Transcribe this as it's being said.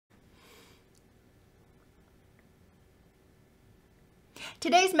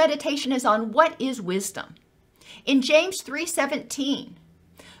Today's meditation is on what is wisdom. In James 3:17,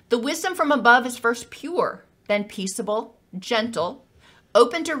 the wisdom from above is first pure, then peaceable, gentle,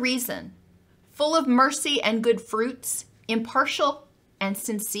 open to reason, full of mercy and good fruits, impartial and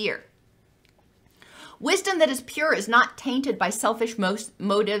sincere. Wisdom that is pure is not tainted by selfish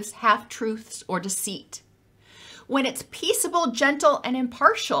motives, half-truths, or deceit. When it's peaceable, gentle, and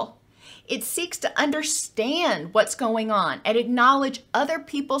impartial, it seeks to understand what's going on and acknowledge other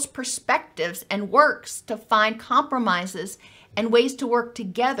people's perspectives and works to find compromises and ways to work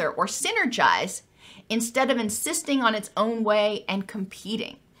together or synergize instead of insisting on its own way and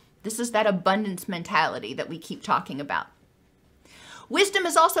competing. This is that abundance mentality that we keep talking about. Wisdom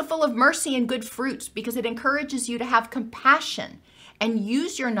is also full of mercy and good fruits because it encourages you to have compassion and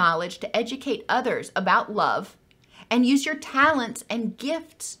use your knowledge to educate others about love and use your talents and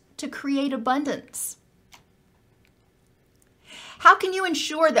gifts to create abundance. How can you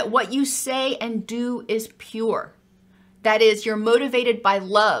ensure that what you say and do is pure? That is, you're motivated by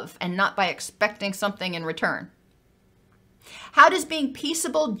love and not by expecting something in return. How does being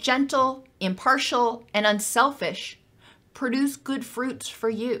peaceable, gentle, impartial, and unselfish produce good fruits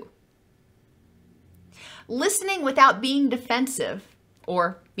for you? Listening without being defensive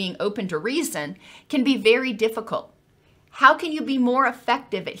or being open to reason can be very difficult. How can you be more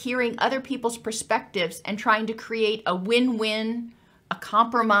effective at hearing other people's perspectives and trying to create a win-win, a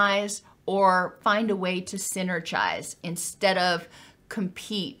compromise, or find a way to synergize instead of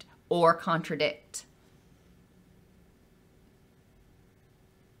compete or contradict?